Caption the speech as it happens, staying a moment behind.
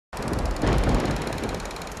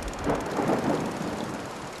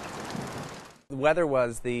weather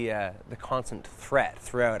was the constant threat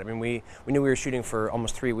throughout. I mean, we knew we were shooting for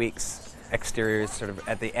almost 3 weeks. Exteriors sort of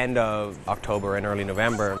at the end of October and early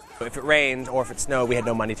November. If it rained or if it snowed, we had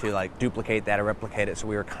no money to like duplicate that or replicate it, so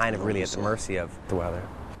we were kind of really at the mercy of the weather.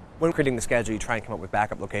 When creating the schedule, you try and come up with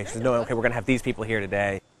backup locations. No, okay, we're going to have these people here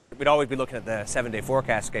today. We'd always be looking at the 7-day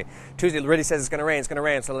forecast. Okay, Tuesday really says it's going to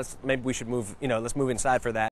rain, so maybe we should move, let's move inside for that.